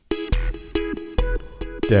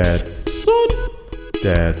Dad, son,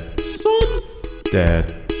 dad, son,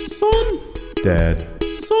 dad, son, dad,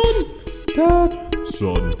 son, dad,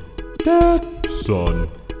 son, dad, son,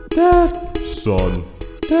 dad, son,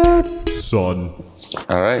 dad, son.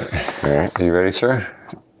 All right. Are you ready, sir?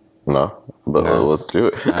 No, but let's do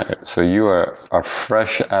it. All right. So you are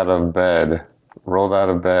fresh out of bed, rolled out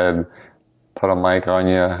of bed, put a mic on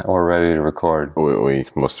you, and we're ready to record. We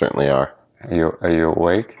most certainly are. Are you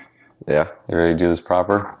awake? Yeah. You ready to do this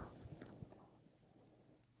proper?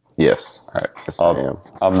 Yes. All right. Yes, I am.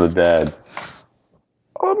 I'm the dad.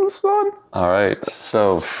 I'm the son. All right.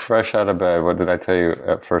 So fresh out of bed. What did I tell you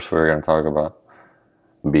at first we were going to talk about?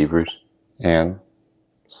 Beavers. And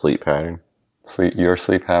Sleep pattern. your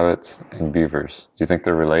sleep habits and beavers. Do you think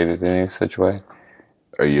they're related in any such way?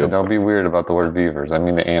 Are you? Don't be weird about the word beavers. I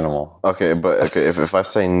mean the animal. Okay, but if I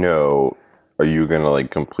say no, are you gonna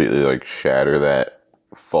completely shatter that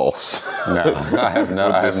false? No, I have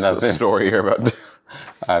nothing. Story you're about to...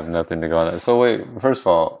 I have nothing to go on that. So wait, first of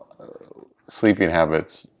all, sleeping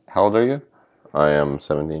habits. How old are you? I am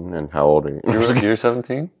 17, and how old are you? You're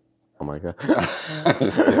 17? Oh my god. I'm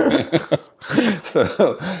just kidding.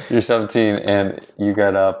 So you're 17 and you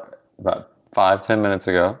got up about 5-10 minutes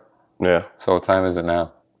ago. Yeah. So what time is it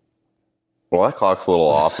now? Well, that clock's a little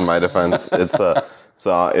off in my defense. It's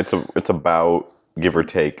about, give or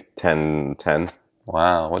take, 10:10.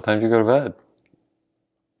 Wow. What time did you go to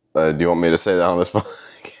bed? Do you want me to say that on this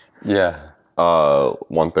podcast? Yeah.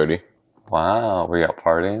 1:30. Wow. Were you out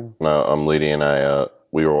partying? No, Lady and I,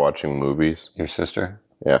 we were watching movies. Your sister?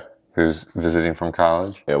 Yeah. Who's visiting from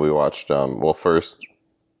college? Yeah, we watched, first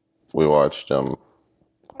we watched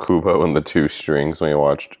Kubo and the Two Strings. We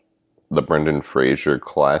watched the Brendan Fraser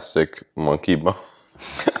classic Monkey Bone.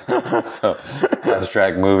 So,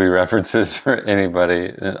 abstract movie references for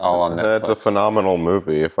anybody, all on Netflix. That's a phenomenal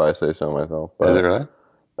movie, if I say so myself. But, is it really?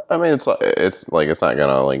 I mean, it's not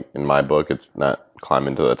gonna, in my book, it's not climb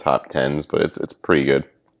into the top 10s, but it's pretty good.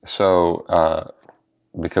 So,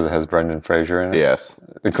 because it has Brendan Fraser in it? Yes.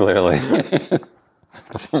 Clearly.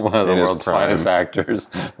 One of the In his world's prime. finest actors.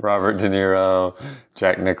 Robert De Niro,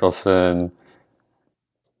 Jack Nicholson,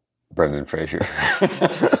 Brendan Fraser.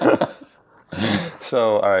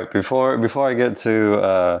 So, all right, before I get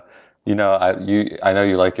to, I know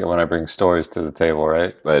you like it when I bring stories to the table,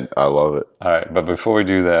 right? I love it. All right, but before we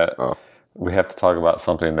do that, Oh. we have to talk about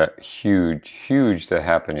something that huge that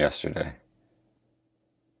happened yesterday.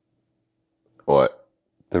 What?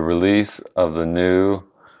 The release of the new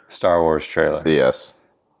Star Wars trailer, Yes.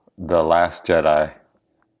 The Last Jedi.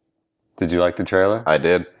 Did you like the trailer? I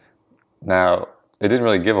did. Now, it didn't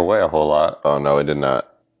really give away a whole lot, Oh, no, I did not.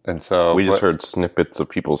 and so We just heard snippets of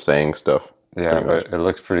people saying stuff. yeah, pretty much. but it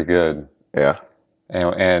looks pretty good, Yeah.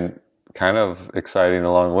 and kind of exciting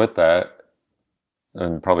along with that,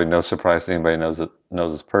 and probably no surprise to anybody knows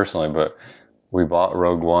this personally, but we bought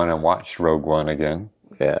Rogue One and watched Rogue One again.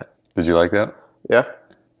 Yeah. Did you like that? Yeah.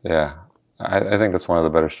 Yeah, I think that's one of the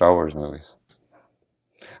better Star Wars movies.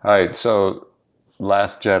 All right, so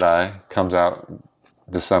Last Jedi comes out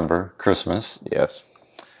December, Christmas. Yes.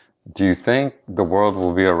 Do you think the world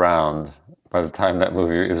will be around by the time that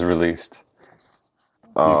movie is released?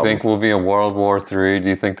 Do you think we'll be in World War III? Do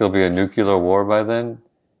you think there'll be a nuclear war by then?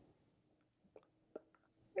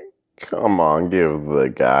 Come on, give the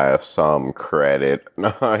guy some credit.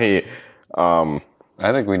 No, I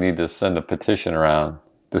think we need to send a petition around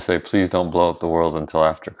to say, please don't blow up the world until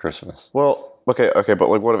after Christmas. well, okay, but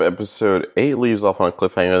what if episode 8 leaves off on a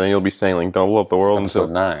cliffhanger? Then you'll be saying, don't blow up the world Episode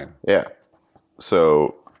until 9. yeah.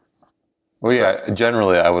 So Well, yeah,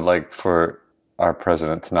 generally I would like for our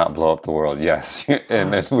president to not blow up the world, yes.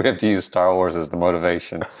 And if we have to use Star Wars as the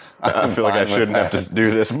motivation, I feel like I shouldn't have to do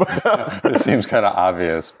this. But It seems kind of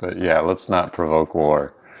obvious, but yeah, let's not provoke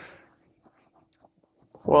war.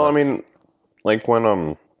 well, I mean, when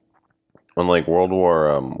World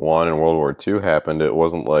War I and World War II happened, it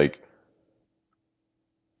wasn't like,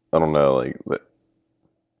 I don't know,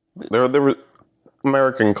 there was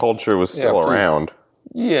American culture was still Yeah, please. around.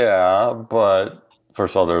 Yeah, but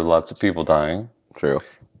first of all, there were lots of people dying. True.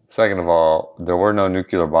 Second of all, there were no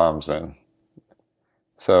nuclear bombs then.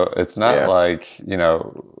 So it's not Yeah. like,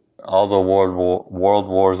 all the world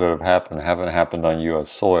wars that have happened haven't happened on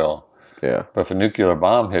U.S. soil. Yeah. But if a nuclear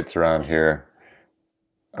bomb hits around here,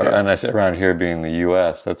 Yeah. and I say around here being the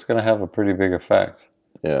U.S., that's going to have a pretty big effect.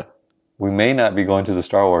 Yeah. We may not be going to the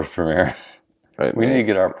Star Wars premiere. Right, We need to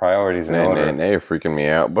get our priorities in order. You're freaking me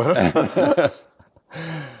out, but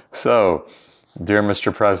So, dear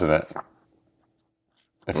Mr. President,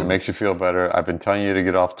 if it makes you feel better, I've been telling you to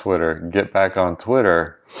get off Twitter. Get back on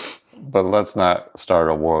Twitter, but let's not start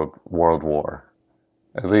a world war.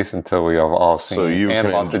 At least until we have all seen So you and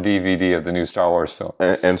can bought the DVD of the new Star Wars film.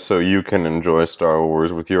 And so you can enjoy Star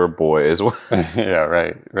Wars with your boy as well. Yeah,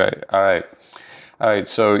 right. All right.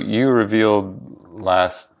 So you revealed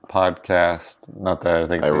last podcast, not that I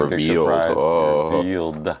think it's a big surprise,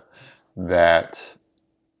 revealed that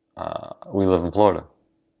we live in Florida.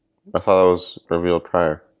 I thought that was revealed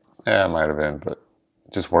prior. Yeah, it might have been, but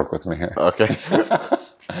just work with me here. Okay.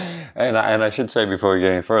 And I should say before we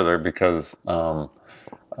get any further, because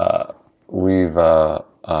we've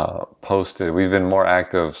posted, we've been more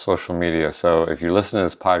active social media. So if you listen to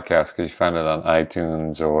this podcast because you found it on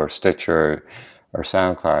iTunes or Stitcher or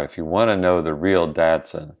SoundCloud, if you want to know the real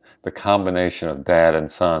Dadson, the combination of dad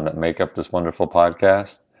and son that make up this wonderful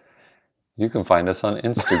podcast, you can find us on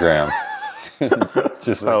Instagram.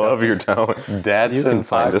 Just I love your tone. Dadson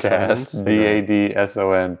Podcast,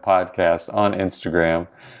 DADSON Podcast on Instagram.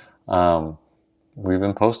 We've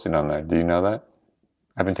been posting on there. Do you know that?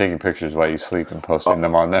 I've been taking pictures while you sleep and posting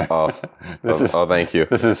them on there. Thank you.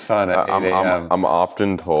 This is Sun at 8 a.m. I'm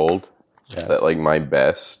often told that like my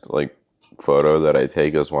best like photo that I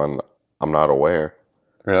take is when I'm not aware.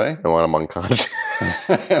 Really? And when I'm unconscious.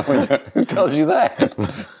 Who tells you that?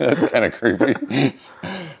 That's kind of creepy.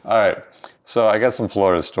 All right. So I got some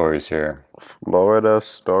Florida stories here. Florida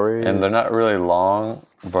stories? And they're not really long,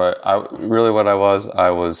 but I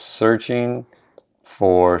was searching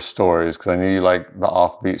for stories because I knew you like the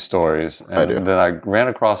offbeat stories. And I do. Then I ran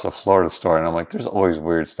across a Florida story and I'm like, there's always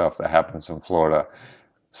weird stuff that happens in Florida.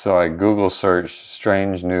 So I Google searched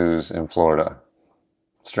strange news in Florida.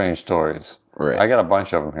 Strange stories. Right. I got a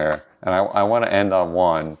bunch of them here. And I want to end on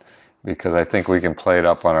one because I think we can play it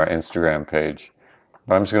up on our Instagram page.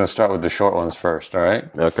 But I'm just going to start with the short ones first, all right?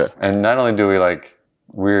 Okay. And not only do we like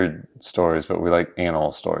weird stories, but we like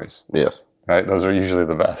animal stories. Yes. Right? Those are usually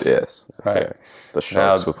the best. Yes. Right. The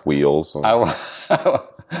sharks with wheels. I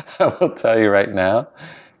will tell you right now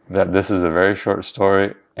that this is a very short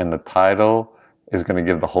story, and the title is going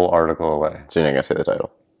to give the whole article away. So you're not going to say the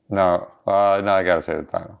title? No, I got to say the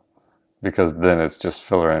title. Because then it's just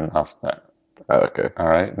filler in off that. Okay. All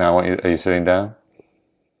right. Now, are you sitting down?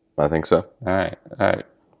 I think so. All right. Are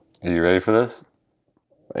you ready for this?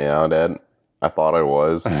 Yeah, Dad. I thought I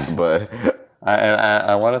was, but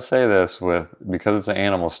I want to say this because it's an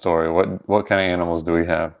animal story. What kind of animals do we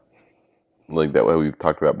have? Like that way we've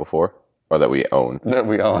talked about before, or that we own. That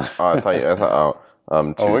we own.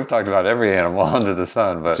 We've talked about every animal under the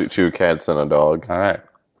sun, but two cats and a dog. All right.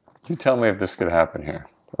 You tell me if this could happen here.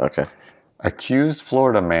 Okay. Accused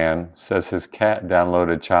Florida man says his cat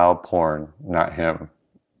downloaded child porn, not him.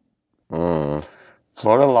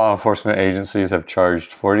 Florida law enforcement agencies have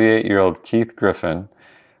charged 48-year-old Keith Griffin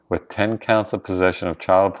with 10 counts of possession of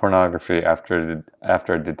child pornography after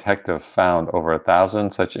a detective found over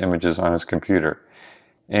 1,000 such images on his computer.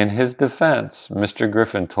 In his defense, Mr.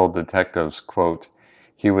 Griffin told detectives, quote,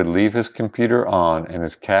 he would leave his computer on and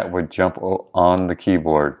his cat would jump on the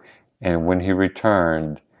keyboard, and when he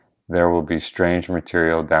returned, there will be strange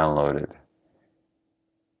material downloaded.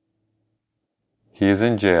 He is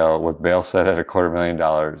in jail with bail set at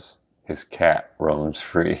 $250,000. His cat roams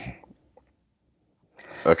free.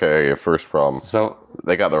 Okay, first problem. So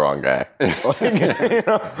they got the wrong guy.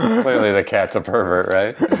 Clearly the cat's a pervert,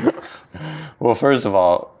 right? Well, first of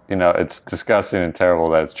all, it's disgusting and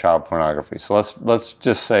terrible that it's child pornography. So let's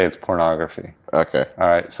just say it's pornography. Okay. All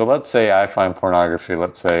right. So let's say I find pornography,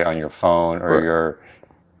 let's say on your phone or your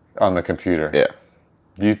on the computer. Yeah.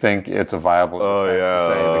 Do you think it's a viable defense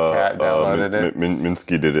to say the cat downloaded it?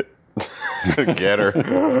 Minsky did it. Get her.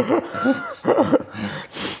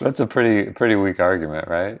 That's a pretty weak argument,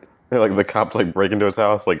 right? Like the cops like break into his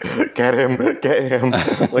house, like get him. Like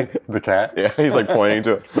the cat? Yeah, he's like pointing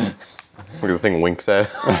to it. Look at the thing winks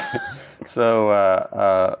at.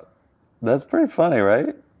 So that's pretty funny,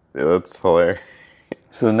 right? Yeah, that's hilarious.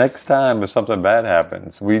 So next time if something bad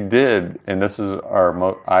happens, we did, and this is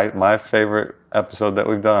my favorite episode that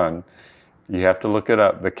we've done. You have to look it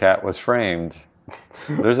up. The cat was framed.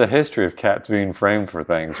 There's a history of cats being framed for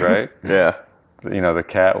things, right? Yeah. The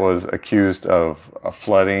cat was accused of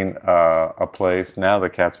flooding a place. Now the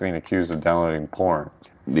cat's being accused of downloading porn.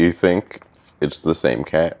 Do you think it's the same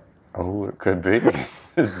cat? Oh, it could be.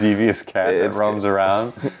 This devious cat that roams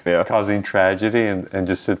around, causing tragedy, and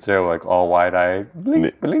just sits there like all wide-eyed.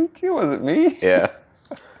 Blink, blink, was it me? Yeah.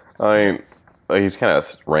 I mean, he's kind of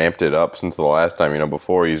ramped it up since the last time.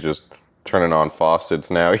 Before he's just turning on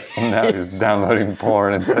faucets. Now he's downloading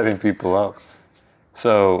porn and setting people up.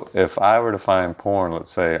 So if I were to find porn,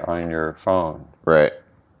 let's say on your phone, right?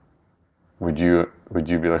 Would you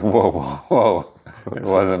be like, whoa, it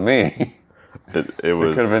wasn't me? It It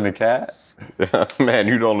was. could have been the cat. Man,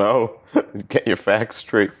 you don't know. Get your facts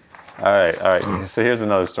straight. All right. So here's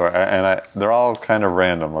another story, and they're all kind of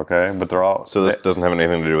random, okay? But they're all So this doesn't have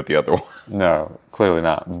anything to do with the other one. no, clearly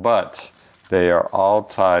not. But they are all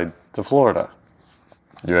tied to Florida.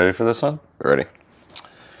 You ready for this one? Ready?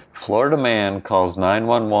 Florida man calls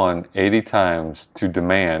 911 80 times to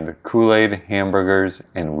demand Kool-Aid, hamburgers,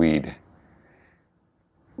 and weed.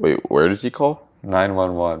 Wait, where does he call?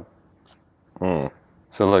 911. Hmm.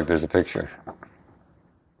 So look, there's a picture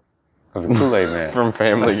of the Kool-Aid man. From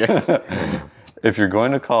Family Guy. If you're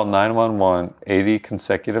going to call 911 80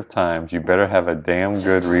 consecutive times, you better have a damn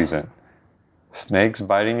good reason. Snakes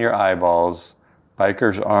biting your eyeballs,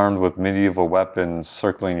 bikers armed with medieval weapons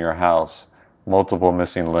circling your house, multiple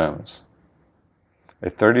missing limbs. A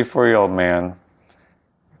 34-year-old man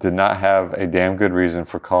did not have a damn good reason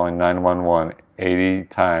for calling 911 80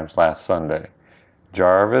 times last Sunday.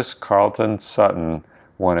 Jarvis Carlton Sutton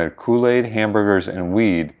wanted Kool-Aid, hamburgers, and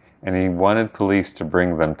weed, and he wanted police to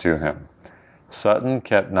bring them to him. Sutton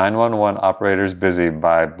kept 911 operators busy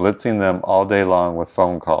by blitzing them all day long with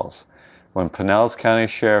phone calls. When Pinellas County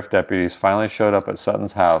Sheriff deputies finally showed up at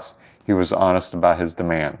Sutton's house, he was honest about his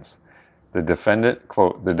demands. The defendant,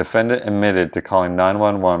 quote, the defendant admitted to calling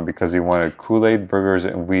 911 because he wanted Kool-Aid, burgers,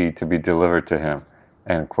 and weed to be delivered to him,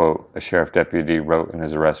 end quote, a sheriff deputy wrote in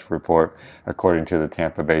his arrest report, according to the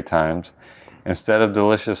Tampa Bay Times. Instead of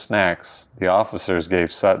delicious snacks, the officers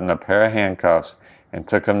gave Sutton a pair of handcuffs and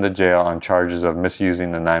took him to jail on charges of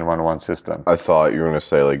misusing the 911 system. I thought you were going to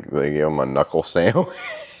say, like, they gave him a knuckle sandwich.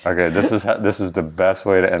 Okay, this is the best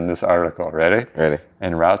way to end this article. Ready? Ready?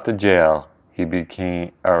 En route to jail,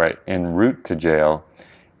 en route to jail,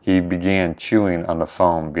 he began chewing on the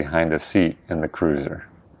phone behind a seat in the cruiser.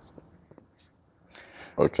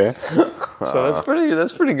 Okay. So that's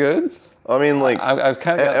pretty good. I mean, like, I've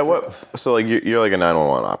kind of at what? So, like, you're like a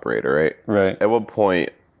 911 operator, right? right. At what point,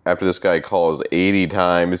 after this guy calls 80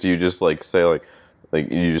 times, you just like say like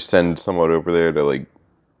you just send someone over there to like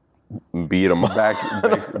beat him up?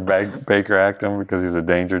 Baker act him because he's a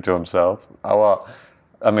danger to himself. Oh well,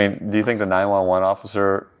 I mean, do you think the 911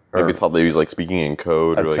 officer Maybe thought that he was like speaking in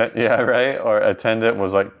code, or like yeah, right, or attendant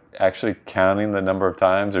was like actually counting the number of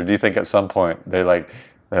times, or do you think at some point they're like,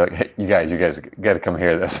 hey, you guys got to come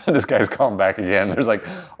here. This guy's calling back again. There's like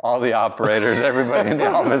all the operators, everybody in the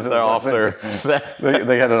office, they're off their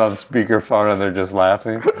they got it on speakerphone and they're just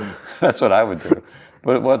laughing. That's what I would do.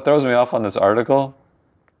 But what throws me off on this article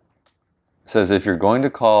says if you're going to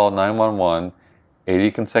call 911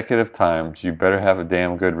 80 consecutive times, you better have a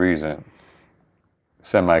damn good reason.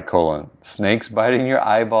 Semicolon. Snakes biting your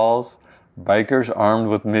eyeballs, bikers armed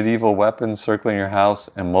with medieval weapons circling your house,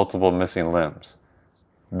 and multiple missing limbs.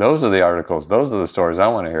 Those are the articles. Those are the stories I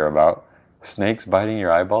want to hear about. Snakes biting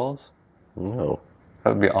your eyeballs? No.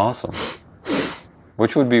 That would be awesome.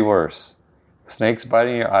 Which would be worse? Snakes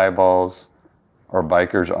biting your eyeballs or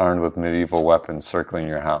bikers armed with medieval weapons circling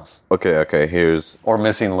your house? Okay, here's Or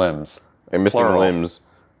missing limbs. missing Plural. limbs.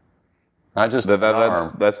 Not just an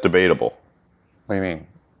arm. That's debatable. What do you mean?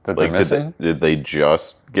 That Like, they're missing? did they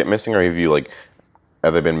just get missing, or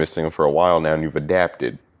have they been missing for a while now and you've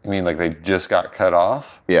adapted? You mean like they just got cut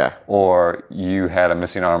off? Yeah. Or you had a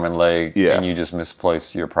missing arm and leg Yeah. and you just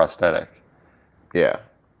misplaced your prosthetic? Yeah.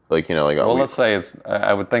 Like, Well, let's say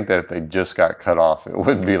I would think that if they just got cut off, it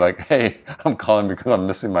wouldn't be like, hey, I'm calling because I'm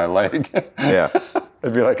missing my leg. Yeah.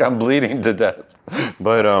 It'd be like, I'm bleeding to death.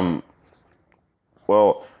 But,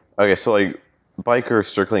 well, okay, so like bikers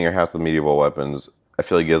circling your house with medieval weapons, I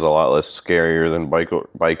feel like is a lot less scarier than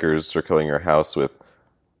bikers circling your house with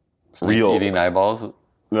real Eating eyeballs?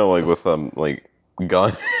 No, like with like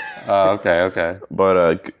gun. Oh, okay.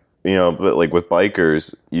 But but like with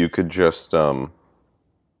bikers, you could just all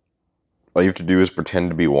you have to do is pretend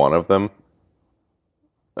to be one of them,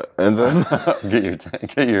 and then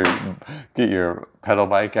get your pedal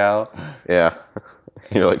bike out. yeah,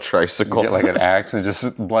 like tricycle. Get like an axe and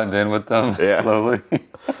just blend in with them Yeah. slowly.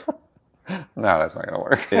 No, that's not gonna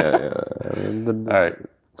work. yeah. All right.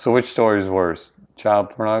 So which story is worse?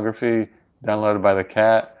 Child pornography downloaded by the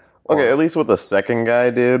cat? Okay, at least what the second guy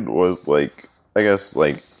did was like, I guess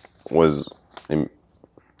like was.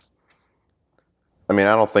 I mean,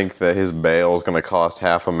 I don't think that his bail is going to cost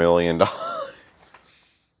 $500,000.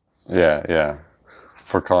 Yeah.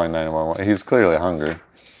 For calling 911. He's clearly hungry.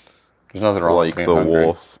 There's nothing wrong Like with being the hungry.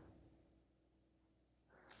 wolf.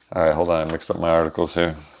 All right, hold on. I mixed up my articles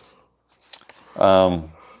here. All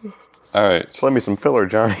right. Play me some filler,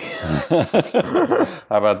 Johnny. How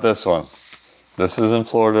about this one? This is in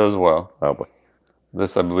Florida as well. Oh boy.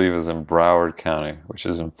 This, I believe, is in Broward County, which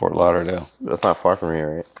is in Fort Lauderdale. That's not far from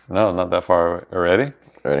here, right? No, not that far away. Ready?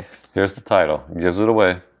 Ready? Here's the title. It gives it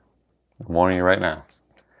away. I'm warning you right now.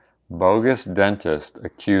 Bogus dentist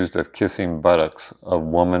accused of kissing buttocks of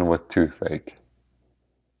woman with toothache.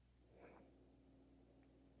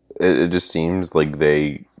 It just seems like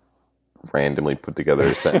they randomly put together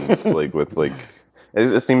a sentence with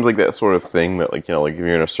it seems like that sort of thing that like if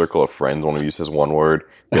you're in a circle of friends, one of you says one word,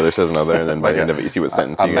 the other says another, and then by the end of it you see what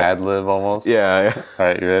sentence you get. Mad lib almost. Yeah. All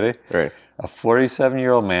right, you ready? Right. A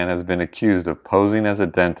 47-year-old man has been accused of posing as a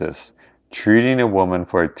dentist, treating a woman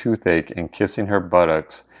for a toothache, and kissing her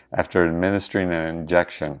buttocks after administering an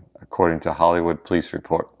injection, according to Hollywood police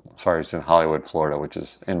report. Sorry, it's in Hollywood, Florida, which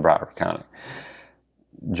is in Broward County.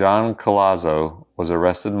 John Colazzo was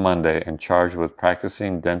arrested Monday and charged with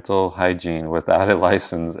practicing dental hygiene without a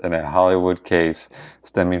license in a Hollywood case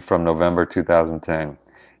stemming from November 2010.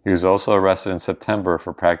 He was also arrested in September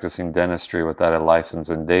for practicing dentistry without a license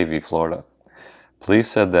in Davie, Florida.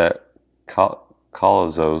 Police said that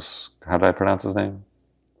Colazzo, how do I pronounce his name?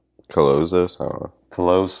 Colossus? I don't know.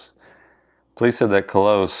 Police said that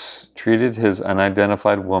Colos treated his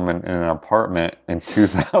unidentified woman in an apartment in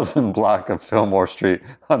 2000 block of Fillmore Street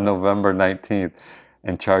on November 19th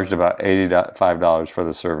and charged about $85 for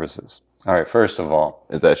the services. All right, first of all.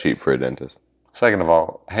 Is that cheap for a dentist? Second of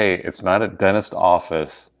all, hey, it's not a dentist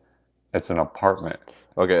office. It's an apartment.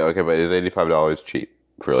 Okay, but is $85 cheap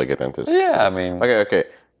for like a dentist? Yeah, I mean. Okay.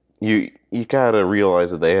 You gotta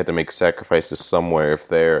realize that they had to make sacrifices somewhere if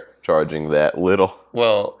they're charging that little.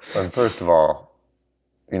 Well, first of all,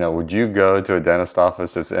 would you go to a dentist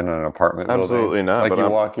office that's in an apartment building? Absolutely not. Like but you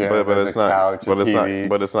walk in, but there's it's a not. couch, But a it's TV. not.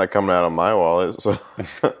 But it's not coming out of my wallet. So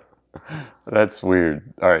That's weird.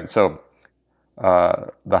 All right, so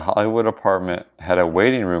the Hollywood apartment had a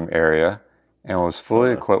waiting room area and was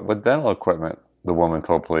fully equipped with dental equipment, the woman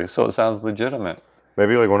told police. So it sounds legitimate.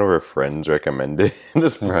 Maybe like one of her friends recommended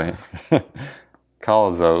this. Right.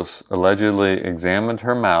 Colazos allegedly examined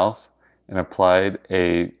her mouth and applied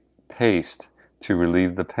a paste to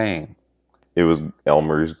relieve the pain. It was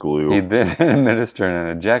Elmer's glue. He then administered an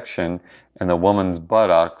injection in the woman's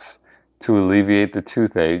buttocks to alleviate the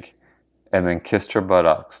toothache and then kissed her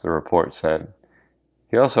buttocks, the report said.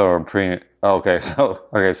 He also so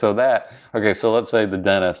let's say the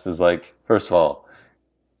dentist is like, first of all,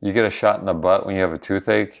 you get a shot in the butt when you have a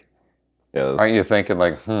toothache. Yeah, aren't you thinking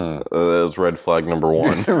like, that's red flag number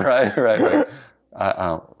one. right.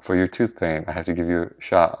 For your tooth pain, I have to give you a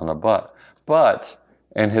shot on the butt. But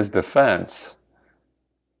in his defense,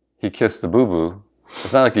 he kissed the boo-boo.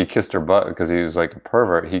 It's not like he kissed her butt because he was like a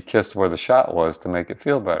pervert. He kissed where the shot was to make it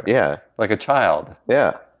feel better. Yeah. Like a child.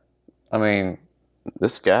 Yeah. I mean,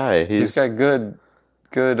 this guy, he's got good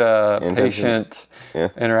patient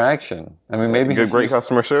interaction. I mean, maybe great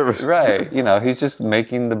customer service. Right. He's just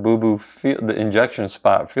making the boo-boo the injection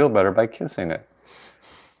spot feel better by kissing it.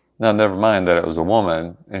 Now, never mind that it was a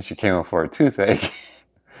woman and she came in for a toothache.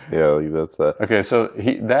 Yeah, that's that. Okay, so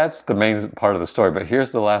that's the main part of the story. But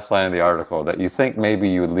here's the last line of the article that you think maybe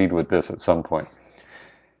you would lead with this at some point.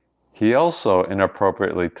 He also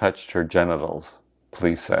inappropriately touched her genitals,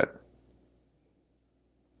 police said.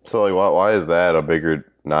 So, like, why is that a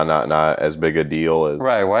bigger, not as big a deal as?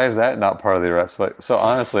 Right. Why is that not part of the arrest? So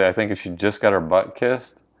honestly, I think if she just got her butt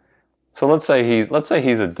kissed. So let's say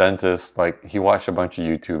he's a dentist. Like he watched a bunch of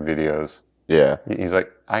YouTube videos. Yeah. He's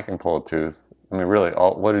like, I can pull a tooth. I mean, really,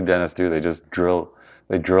 what do dentists do? They just drill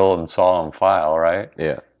and saw and file, right?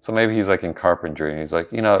 Yeah. So maybe he's like in carpentry and he's like,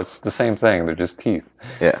 it's the same thing. They're just teeth.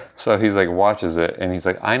 Yeah. So he's like, watches it and he's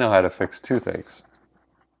like, I know how to fix toothaches.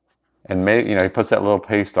 And maybe, he puts that little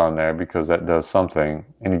paste on there because that does something.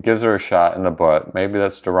 And he gives her a shot in the butt. Maybe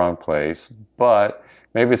that's the wrong place, but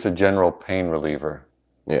maybe it's a general pain reliever.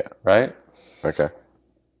 Yeah. Right? Okay.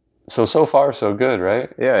 So far, so good, right?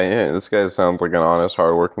 Yeah. This guy sounds like an honest,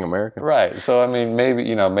 hardworking American. Right. So, I mean,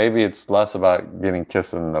 maybe it's less about getting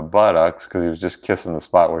kissed in the buttocks because he was just kissing the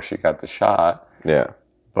spot where she got the shot. Yeah.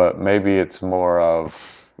 But maybe it's more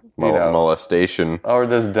of, molestation. Or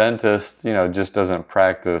this dentist, just doesn't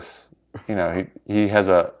practice. He has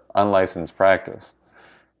a unlicensed practice.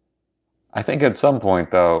 I think at some point,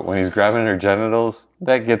 though, when he's grabbing her genitals,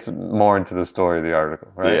 that gets more into the story of the article,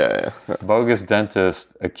 right? Yeah. Bogus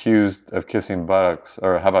dentist accused of kissing buttocks,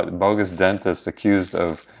 or how about bogus dentist accused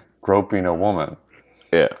of groping a woman?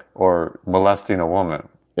 Yeah. Or molesting a woman.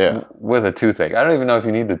 Yeah. With a toothache. I don't even know if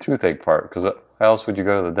you need the toothache part, because how else would you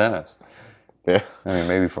go to the dentist? Yeah. I mean,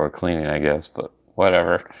 maybe for a cleaning, I guess, but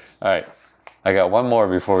whatever. All right. I got one more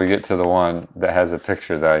before we get to the one that has a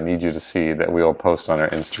picture that I need you to see that we will post on our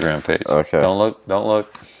Instagram page. Okay. Don't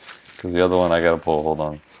look. because the other one I got to pull. Hold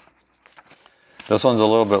on. This one's a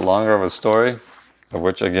little bit longer of a story, of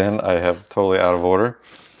which, again, I have totally out of order.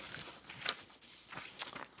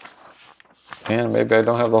 And maybe I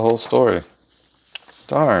don't have the whole story.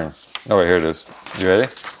 Darn. Oh, wait, here it is. You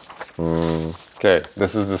ready? Okay,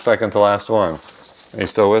 this is the second to last one. Are you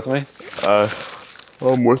still with me?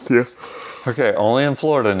 I'm with you. Okay, only in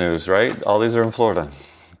Florida news, right? All these are in Florida.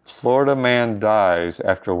 Florida man dies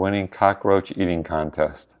after winning cockroach eating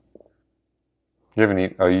contest. You haven't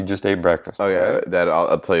eaten? Oh, you just ate breakfast. Oh yeah, right? that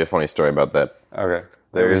I'll tell you a funny story about that. Okay.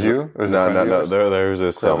 There was you? It was No. There's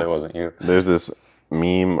this. Clearly wasn't you. There's this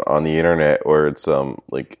meme on the internet where it's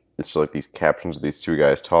it's like these captions of these two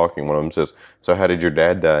guys talking. One of them says, "So how did your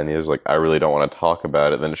dad die?" And the other's like, "I really don't want to talk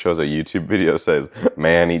about it." Then it shows a YouTube video says,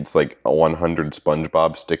 "Man eats like 100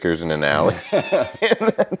 SpongeBob stickers in an alley."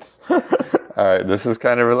 And that's All right, this is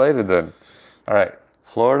kind of related then. All right,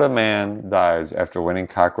 Florida man dies after winning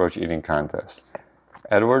cockroach eating contest.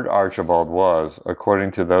 Edward Archibald was,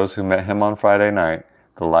 according to those who met him on Friday night,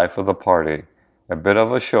 the life of the party, a bit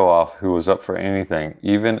of a show-off who was up for anything,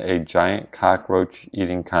 even a giant cockroach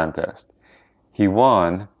eating contest. He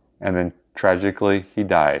won, and then tragically he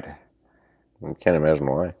died. I can't imagine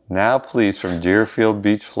why. Now police from Deerfield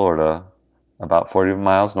Beach, Florida, about 40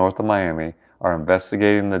 miles north of Miami, are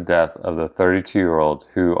investigating the death of the 32-year-old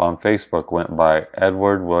who on Facebook went by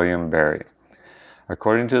Edward William Berry.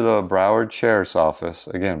 According to the Broward Sheriff's Office,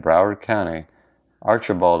 again, Broward County,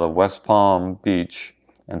 Archibald of West Palm Beach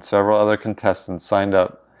and several other contestants signed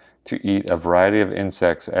up to eat a variety of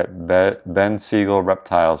insects at Ben Siegel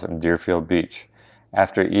Reptiles in Deerfield Beach.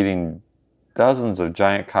 After eating dozens of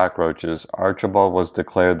giant cockroaches, Archibald was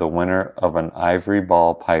declared the winner of an ivory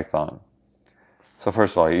ball python. So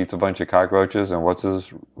first of all, he eats a bunch of cockroaches, and what's his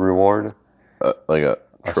reward? Like a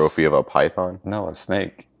trophy of a python? No, a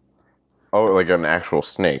snake. Oh, like an actual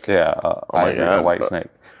snake. Yeah, a white God. snake.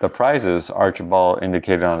 The prizes, Archibald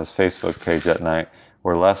indicated on his Facebook page that night,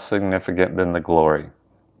 were less significant than the glory.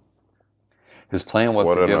 His plan was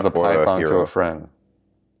to give the python to a friend.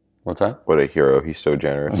 What's that? What a hero. He's so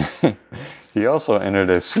generous. He also entered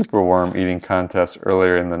a superworm eating contest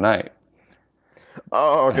earlier in the night.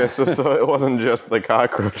 Oh, okay. So it wasn't just the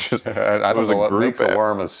cockroaches. I don't know what makes a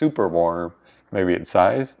worm a superworm. Maybe its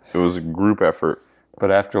size? It was a group effort. But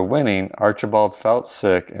after winning, Archibald felt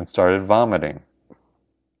sick and started vomiting.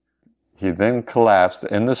 He then collapsed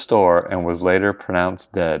in the store and was later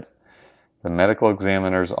pronounced dead. The medical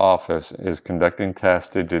examiner's office is conducting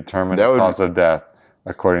tests to determine the cause of death,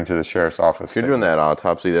 according to the sheriff's office. If you're doing that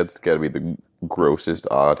autopsy, that's got to be the grossest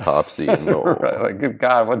autopsy in the world. Right, like, good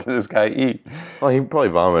God, what did this guy eat? Well, he probably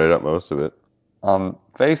vomited up most of it. On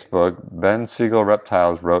Facebook, Ben Siegel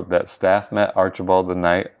Reptiles wrote that staff met Archibald the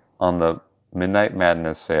night on the Midnight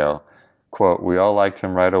Madness sale. Quote, "We all liked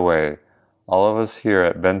him right away. All of us here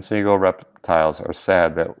at Ben Siegel Reptiles are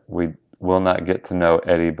sad that we will not get to know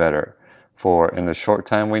Eddie better, for in the short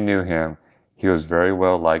time we knew him, he was very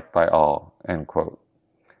well liked by all." End quote.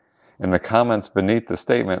 In the comments beneath the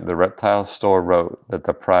statement, the reptile store wrote that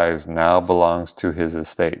the prize now belongs to his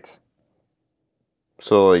estate.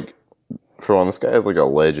 So, like, for one, this guy is like a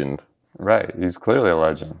legend. Right, he's clearly a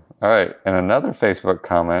legend. All right, and another Facebook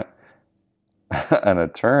comment, an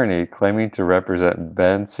attorney claiming to represent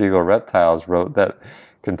Ben Siegel Reptiles wrote that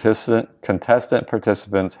contestant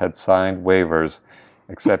participants had signed waivers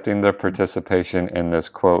accepting their participation in this,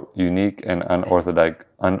 quote, unique and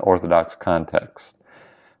unorthodox context.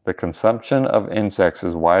 The consumption of insects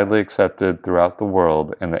is widely accepted throughout the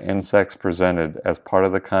world, and the insects presented as part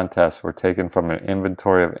of the contest were taken from an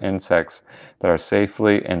inventory of insects that are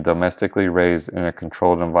safely and domestically raised in a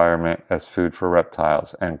controlled environment as food for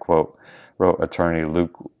reptiles, end quote, wrote attorney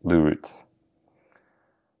Luke Lurut.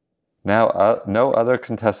 Now, no other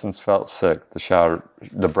contestants felt sick, the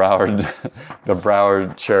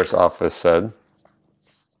Broward Sheriff's Office said.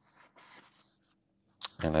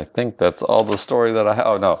 And I think that's all the story that I have.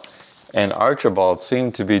 Oh, no. And Archibald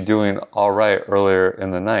seemed to be doing all right earlier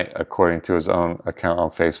in the night, according to his own account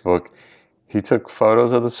on Facebook. He took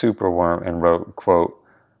photos of the superworm and wrote, quote,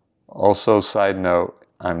 "Also, side note,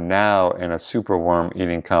 I'm now in a superworm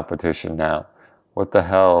eating competition now. What the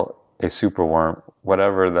hell a superworm,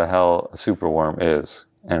 whatever the hell a superworm is,"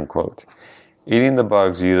 end quote. Eating the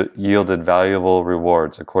bugs yielded valuable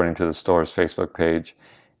rewards, according to the store's Facebook page.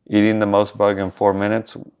 Eating the most bug in 4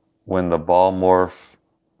 minutes when the ball morph.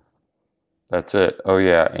 That's it. Oh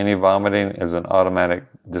yeah, any vomiting is an automatic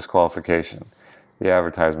disqualification, the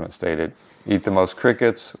advertisement stated. Eat the most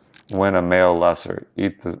crickets, win a male lesser.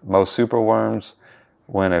 Eat the most superworms,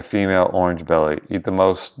 win a female orange belly. Eat the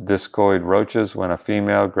most discoid roaches, win a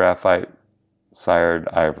female graphite sired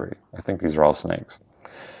ivory. I think these are all snakes.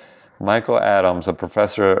 Michael Adams, a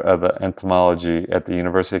professor of entomology at the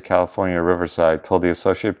University of California, Riverside, told the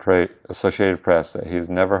Associated Press that he's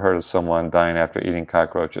never heard of someone dying after eating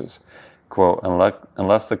cockroaches. Quote,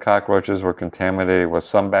 unless the cockroaches were contaminated with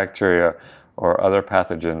some bacteria or other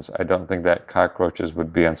pathogens, I don't think that cockroaches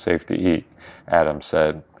would be unsafe to eat, Adams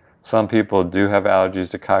said. Some people do have allergies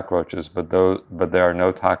to cockroaches, but there are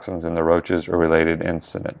no toxins in the roaches or related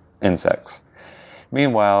insects.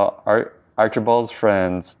 Meanwhile, Archibald's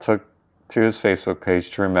friends took to his Facebook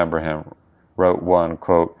page to remember him. Wrote one,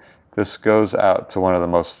 quote, this goes out to one of the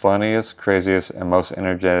most funniest, craziest, and most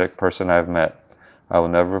energetic person I've met. I will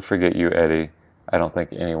never forget you, Eddie. I don't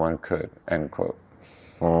think anyone could, end quote.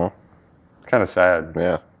 Aww. Kind of sad.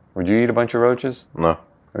 Yeah. Would you eat a bunch of roaches? No. Or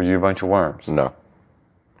would you eat a bunch of worms? No.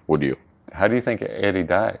 Would you? How do you think Eddie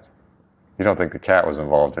died? You don't think the cat was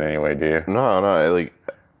involved in any way, do you? No.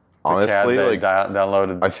 Honestly, the cat that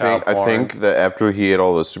downloaded the child porn. I think that after he ate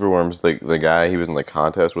all the superworms, the guy he was in the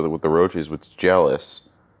contest with the roaches was jealous.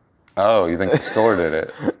 Oh, you think the store did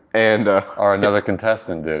it? And or another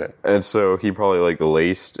contestant did it. And so he probably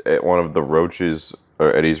laced at one of the roaches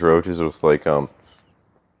or Eddie's roaches with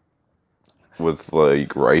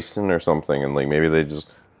ricin or something, and maybe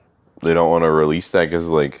they don't want to release that because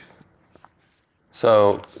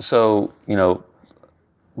So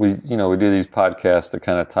we do these podcasts to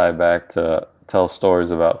kind of tie back to tell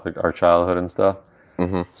stories about our childhood and stuff.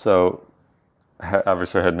 Mm-hmm. So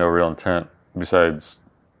obviously I had no real intent besides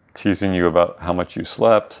teasing you about how much you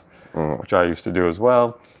slept, which I used to do as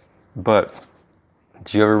well. But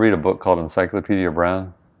did you ever read a book called Encyclopedia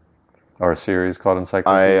Brown? Or a series called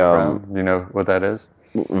Encyclopedia Brown? Do you know what that is?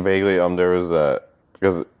 Vaguely, there was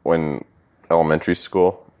because when elementary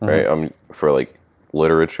school, right, for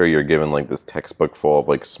literature, you're given this textbook full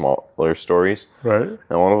of smaller stories. Right.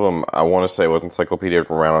 And one of them, I want to say, was Encyclopedia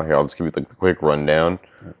Brown. Here, I'll just give you the quick rundown.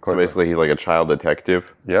 So basically, he's a child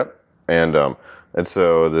detective. Yep. And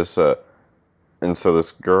so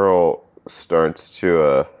this girl starts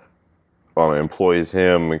to employs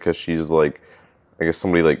him because she's I guess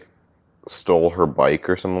somebody stole her bike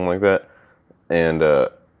or something like that, and I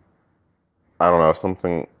don't know,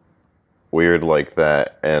 something weird like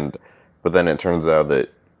that, but then it turns out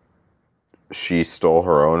that she stole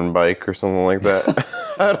her own bike or something like that.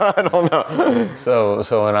 I don't know. So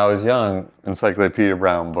when I was young, Encyclopedia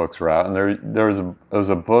Brown books were out, and there was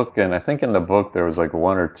a book, and I think in the book there was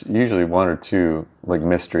usually one or two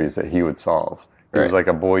mysteries that he would solve. He was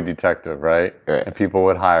a boy detective, right? And people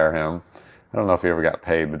would hire him. I don't know if he ever got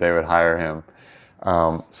paid, but they would hire him.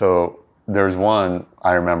 So there's one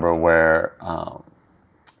I remember where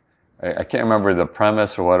I can't remember the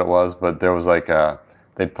premise or what it was, but there was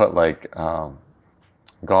they'd put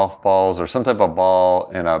golf balls or some type of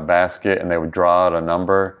ball in a basket, and they would draw out a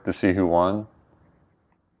number to see who won.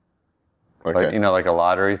 Okay. Like a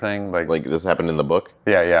lottery thing. Like this happened in the book?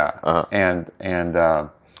 Yeah. Uh-huh.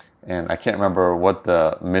 And I can't remember what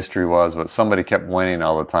the mystery was, but somebody kept winning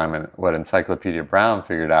all the time. And what Encyclopedia Brown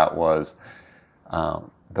figured out was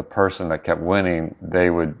the person that kept winning,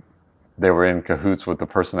 they were in cahoots with the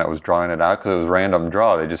person that was drawing it out, because it was random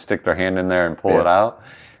draw. They just stick their hand in there and pull it out.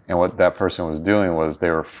 And what that person was doing was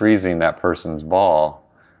they were freezing that person's ball.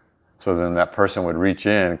 So then that person would reach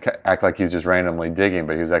in, act like he's just randomly digging,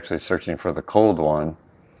 but he was actually searching for the cold one,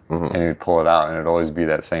 and he'd pull it out, and it'd always be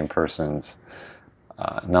that same person's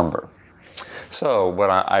number. So what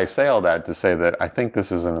I say all that to say that I think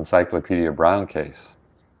this is an Encyclopedia Brown case.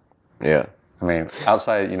 Yeah. I mean,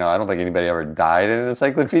 outside, I don't think anybody ever died in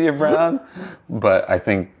Encyclopedia Brown, but I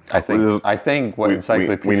think what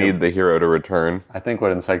Encyclopedia... We need the hero to return. I think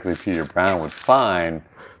what Encyclopedia Brown would find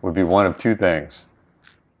would be one of two things.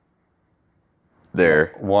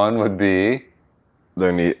 One would be...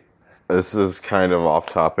 This is kind of off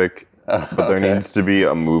topic, but there needs to be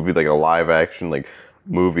a movie, a live action,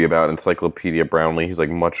 movie about Encyclopedia Brownlee. He's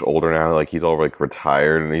much older now, he's all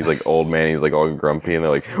retired, and he's old man, he's all grumpy, and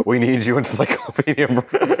they're we need you, Encyclopedia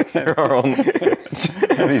Brown. You're our only...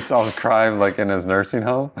 And he solves crime in his nursing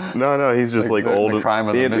home? No, he's just old. The crime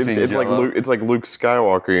of the missing Jell-O? It's like Luke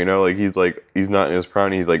Skywalker, he's not in his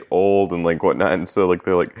prime, he's old and whatnot, and so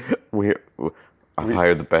they're I've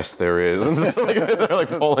hired the best there is, and so, they're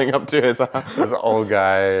pulling up to his house. This old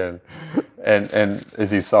guy, and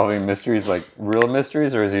is he solving mysteries, real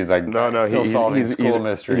mysteries, or is he no, solving school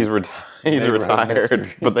mysteries? He's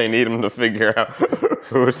retired, but they need him to figure out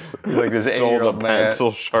who stole the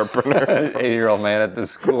pencil sharpener. 80-year-old man at the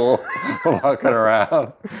school, walking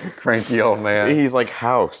around, cranky old man. He's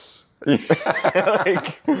House. But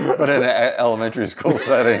in an elementary school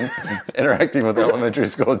setting, interacting with elementary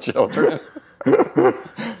school children.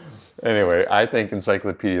 Anyway, I think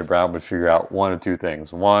Encyclopedia Brown would figure out one of two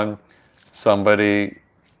things. One, somebody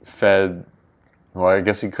fed, well, I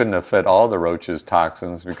guess he couldn't have fed all the roaches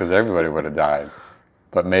toxins because everybody would have died.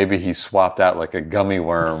 But maybe he swapped out like a gummy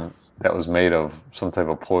worm that was made of some type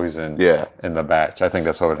of poison in the batch. I think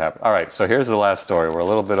that's what would happen. All right, so here's the last story. We're a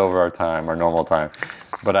little bit over our time, our normal time.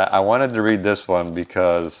 But I wanted to read this one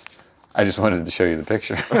because I just wanted to show you the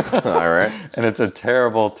picture. All right. And it's a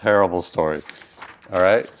terrible, terrible story. All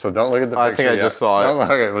right? So don't look at the picture I think I just saw it.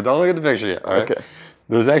 Okay, well, don't look at the picture yet. All right? Okay.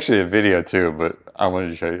 There's actually a video too, but I wanted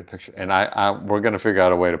to show you the picture. And we're going to figure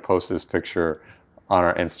out a way to post this picture on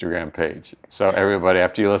our Instagram page. So everybody,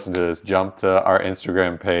 after you listen to this, jump to our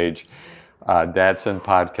Instagram page, Dadson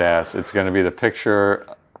Podcast. It's going to be the picture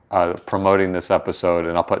promoting this episode,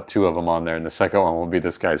 and I'll put 2 of them on there, and the second one will be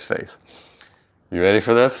this guy's face. You ready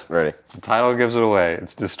for this? Ready. The title gives it away.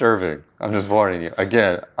 It's disturbing. I'm just warning you.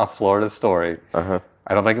 Again, a Florida story. Uh-huh.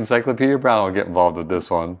 I don't think Encyclopedia Brown will get involved with this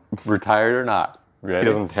one, retired or not. Ready? He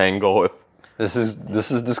doesn't tangle with... This is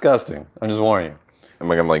disgusting. I'm just warning you.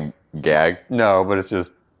 Am I going to, gag? No, but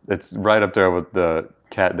it's right up there with the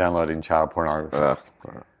cat downloading child pornography.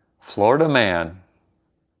 Florida man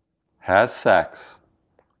has sex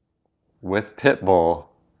with pit bull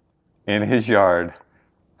in his yard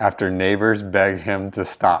after neighbors beg him to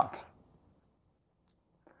stop.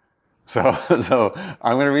 So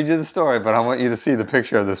I'm going to read you the story, but I want you to see the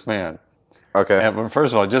picture of this man. Okay. But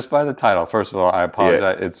first of all, just by the title, I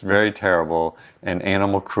apologize. Yeah. It's very terrible. And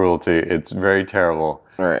animal cruelty, it's very terrible.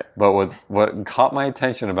 All right. But what caught my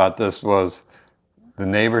attention about this was the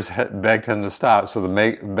neighbors begged him to stop. So the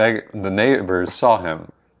neighbors saw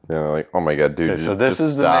him. Yeah, like, oh my God, dude. Okay, so this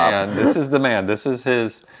is stop. the man. This is the man. This is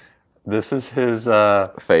his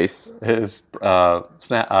face. His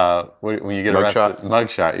snap. When you get arrested,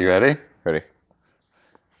 mugshot. You ready? Ready.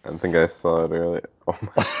 I think I saw it earlier. Oh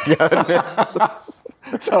my goodness.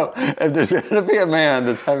 So if there's going to be a man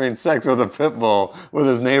that's having sex with a pit bull with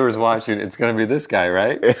his neighbors watching, it's going to be this guy,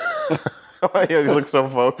 right? Yeah, he looks so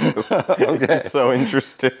focused. Okay. He's so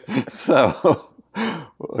interested. So,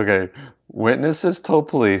 okay. Witnesses told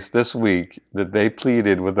police this week that they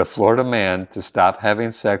pleaded with a Florida man to stop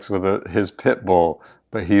having sex with his pit bull,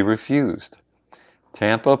 but he refused.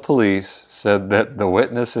 Tampa police said that the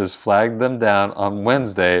witnesses flagged them down on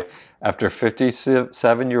Wednesday after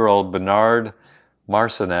 57-year-old Bernard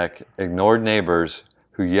Marcinek ignored neighbors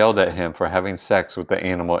who yelled at him for having sex with the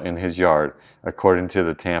animal in his yard, according to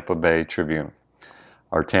the Tampa Tribune.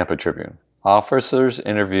 Officers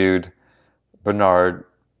interviewed Bernard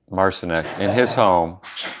Marcinek in his home.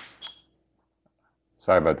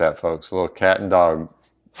 Sorry about that, folks. A little cat and dog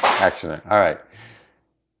action. All right.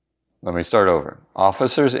 Let me start over.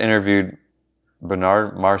 Officers interviewed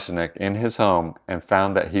Bernard Marcinek in his home and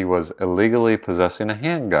found that he was illegally possessing a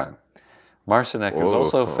handgun. Marcinek is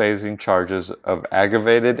also facing charges of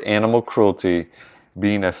aggravated animal cruelty,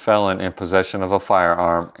 being a felon in possession of a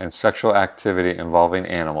firearm, and sexual activity involving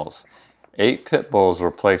animals. 8 pit bulls were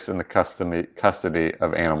placed in the custody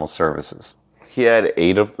of Animal Services. He had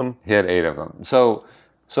 8 of them? He had 8 of them. So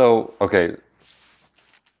okay.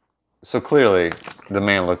 So clearly, the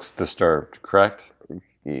man looks disturbed, correct?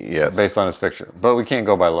 Yes. Based on his picture. But we can't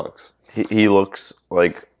go by looks. He looks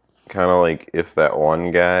like, kind of like if that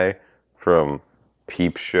one guy from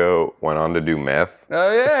Peep Show went on to do meth.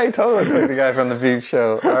 Oh, yeah, he totally looks like the guy from the Peep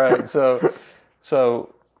Show. All right,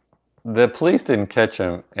 so the police didn't catch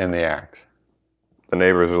him in the act. The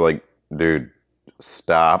neighbors were like, dude,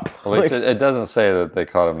 stop. At least it doesn't say that they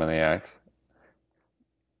caught him in the act.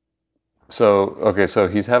 So, okay, so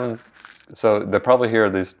they probably hear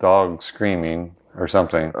this dog screaming or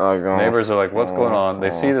something. Neighbors are like, what's going on?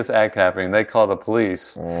 They see this act happening. They call the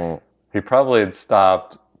police. He probably had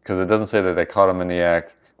stopped because it doesn't say that they caught him in the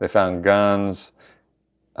act. They found guns,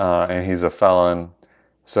 and he's a felon,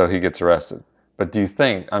 so he gets arrested. But do you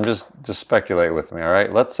think, I'm just speculate with me, all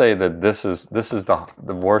right? Let's say that this is the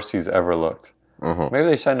worst he's ever looked. Mm-hmm. Maybe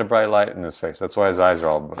they shined a bright light in his face. That's why his eyes are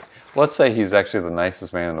all blue. Let's say he's actually the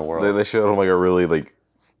nicest man in the world. They showed him like a really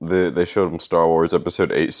they showed him Star Wars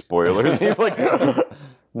Episode 8 spoilers. He's like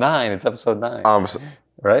 9. It's Episode 9.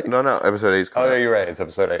 Right? No, Episode 8's coming. Oh, yeah, you're right. It's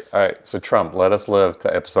Episode 8. All right. So Trump, let us live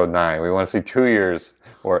to Episode 9. We want to see 2 years.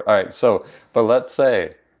 All right. So, but let's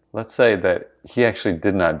say that he actually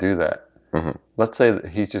did not do that. Mm-hmm. Let's say that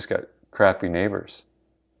he's just got crappy neighbors,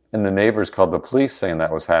 and the neighbors called the police saying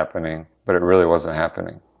that was happening, but it really wasn't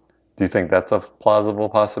happening. Do you think that's a plausible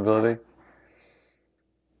possibility?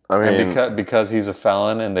 I mean, and because he's a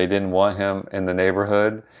felon and they didn't want him in the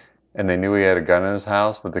neighborhood, and they knew he had a gun in his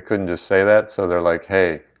house, but they couldn't just say that, so they're like,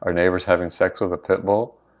 hey, our neighbor's having sex with a pit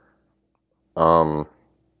bull.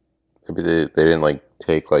 Maybe they didn't like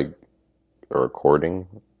take like a recording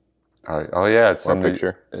Oh yeah, it's or a in the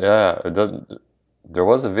picture. yeah. It doesn't. There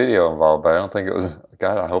was a video involved, but I don't think it was.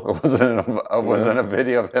 God, I hope it wasn't a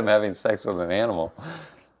video of him having sex with an animal.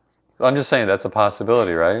 I'm just saying that's a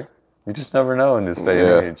possibility, right? You just never know in this day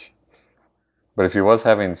Yeah. and age. But if he was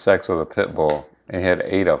having sex with a pit bull and he had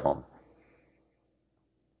 8 of them,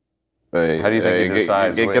 Hey, How do you think he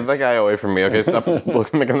decides Get which? that guy away from me. Okay, stop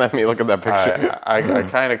making me look at that picture. I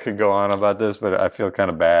kind of could go on about this, but I feel kind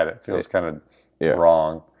of bad. It feels kind of Yeah.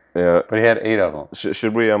 wrong. Yeah. But he had 8 of them.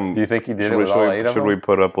 Should we Do you think he did it with all 8 of should them? we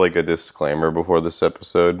put up like a disclaimer before this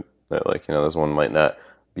episode that like this one might not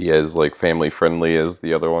be as like family friendly as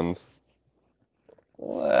the other ones?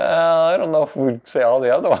 Well, I don't know if we'd say all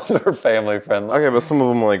the other ones are family friendly. Okay, but some of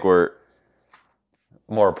them like were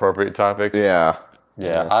More appropriate topics. yeah.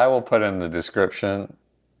 Yeah, I will put in the description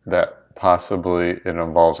that possibly it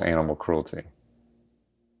involves animal cruelty.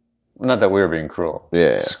 Not that we were being cruel.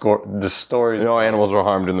 Yeah. The stories. No animals were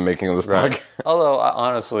harmed in the making of this Right. podcast. Although,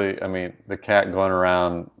 honestly, I mean, the cat going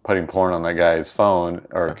around putting porn on that guy's phone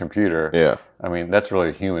or computer, Yeah. I mean, that's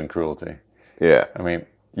really human cruelty. Yeah. I mean,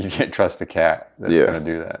 you can't trust a cat that's Yeah. going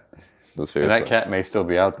to do that. No, And seriously. that cat may still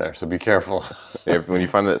be out there, so be careful. When you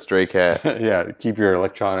find that stray cat, Yeah, keep your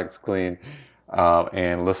electronics clean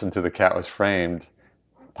and listen to The Cat Was Framed.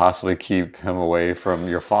 Possibly keep him away from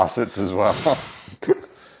your faucets as well.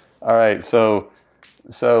 All right, so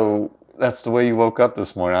that's the way you woke up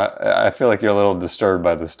this morning. I feel like you're a little disturbed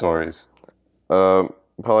by the stories.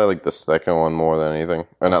 probably like the second one more than anything.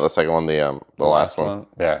 Or not the second one, the last one.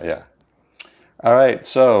 Yeah. All right,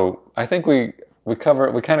 so I think we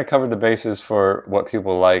kind of covered the basis for what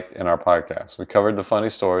people like in our podcast. We covered the funny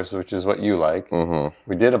stories, which is what you like. Mm-hmm.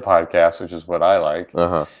 We did a podcast, which is what I like.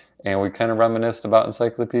 Uh-huh. And we kind of reminisced about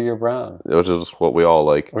Encyclopedia Brown, Which is what we all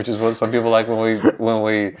like. which is what some people like when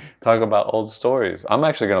we talk about old stories. I'm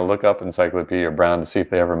actually going to look up Encyclopedia Brown to see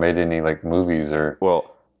if they ever made any like movies or.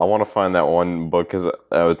 Well, I want to find that one book because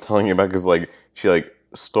I was telling you about because like she like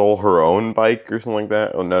stole her own bike or something like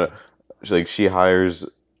that. Oh no, she hires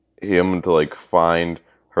him to like find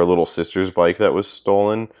her little sister's bike that was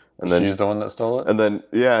stolen, and then She's the one that stole it. and then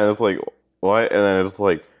yeah, and it's like what? And then it's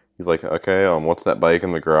like he's like, okay, what's that bike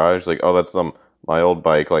in the garage? Like, oh, that's my old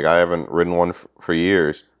bike. Like I haven't ridden one for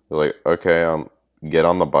years. They're like, okay, get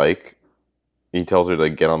on the bike. He tells her to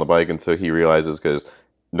get on the bike, and so he realizes because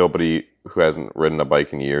nobody who hasn't ridden a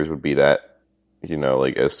bike in years would be that,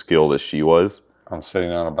 like as skilled as she was. I'm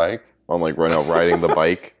sitting on a bike. I'm like right now riding the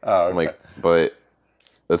bike. Oh, okay. I'm like, but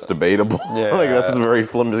that's debatable. Yeah. Like that's very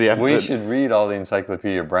flimsy. We should read all the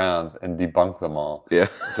Encyclopedia Browns and debunk them all Yeah.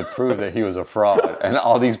 to prove that he was a fraud, and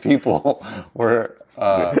all these people were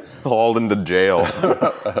Hauled into jail.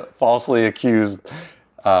 falsely accused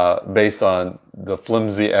based on the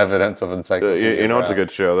flimsy evidence of Encyclopedia You know, it's a Brown.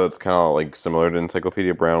 good show that's kind of like similar to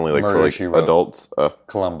Encyclopedia Brown, only like Murder, for like She Wrote. adults.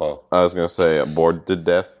 Columbo. I was gonna say Bored to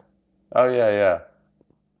Death. Oh yeah.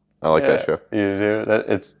 I like that Yeah, show. You do.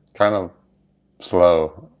 It's kind of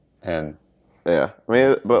slow and Yeah, I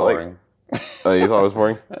mean, but boring. like, you thought it was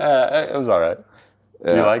boring. It was all right.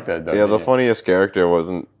 Yeah. You like that, don't Yeah, you? the funniest character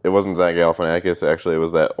wasn't Zach Galifianakis. Actually, it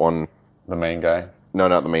was that one. The main guy, No,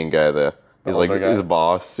 not the main guy. He's like older guy? his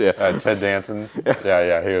boss. Yeah. Ted Danson.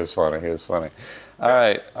 Yeah. He was funny. All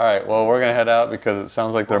right. Well, we're gonna head out because it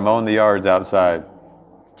sounds like they're mowing the yards outside.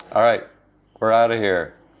 All right, we're out of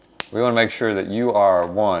here. We want to make sure that you are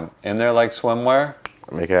in there like swimwear,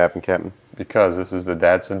 Make it happen, Captain. because this is the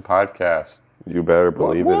Dadson Podcast. You better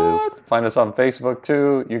believe it is. Find us on Facebook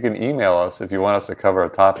too. You can email us if you want us to cover a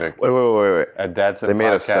topic Wait. at Dadson They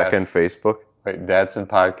made Podcast. a second Facebook. Wait,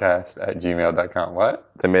 dadsonpodcast@gmail.com. What?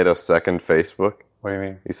 They made a second Facebook. What do you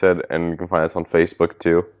mean? You said, and you can find us on Facebook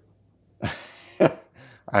too.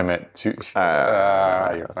 I meant to.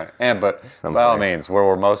 Ah. You're funny. But I'm by all funny. means, where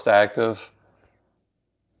we're most active,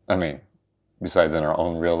 I mean, besides in our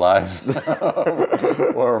own real lives,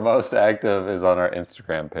 where we're most active is on our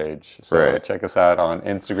Instagram page. So Right. check us out on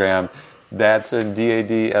Instagram. Dadson,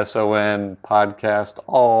 DADSON podcast,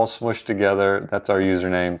 all smushed together. That's our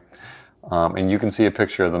username. And you can see a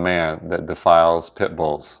picture of the man that defiles pit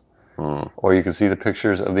bulls. Or you can see the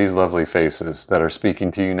pictures of these lovely faces that are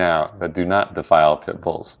speaking to you now that do not defile pit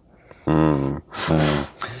bulls. All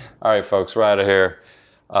right, folks, we're out of here.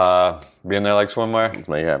 Be in there like swimwear. Let's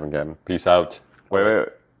make it happen, Captain. Peace out. Wait.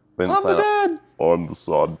 We didn't I'm sign the up. dad. On the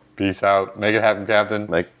sod. Peace out. Make it happen, Captain.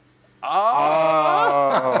 Make.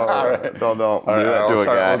 All right. Don't All do right, that I'll to a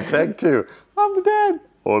start guy. on take 2. I'm the dad.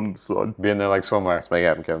 On the sod. Be in there like swimwear. Let's make it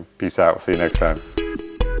happen, Kevin. Peace out. We'll see you next time.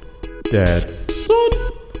 Dad, son,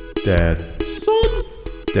 dad, son,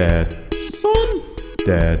 dad, son.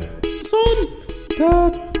 dad, son,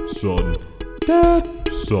 dad, son, dad,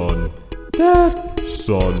 son, dad,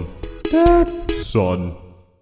 son, dad, son.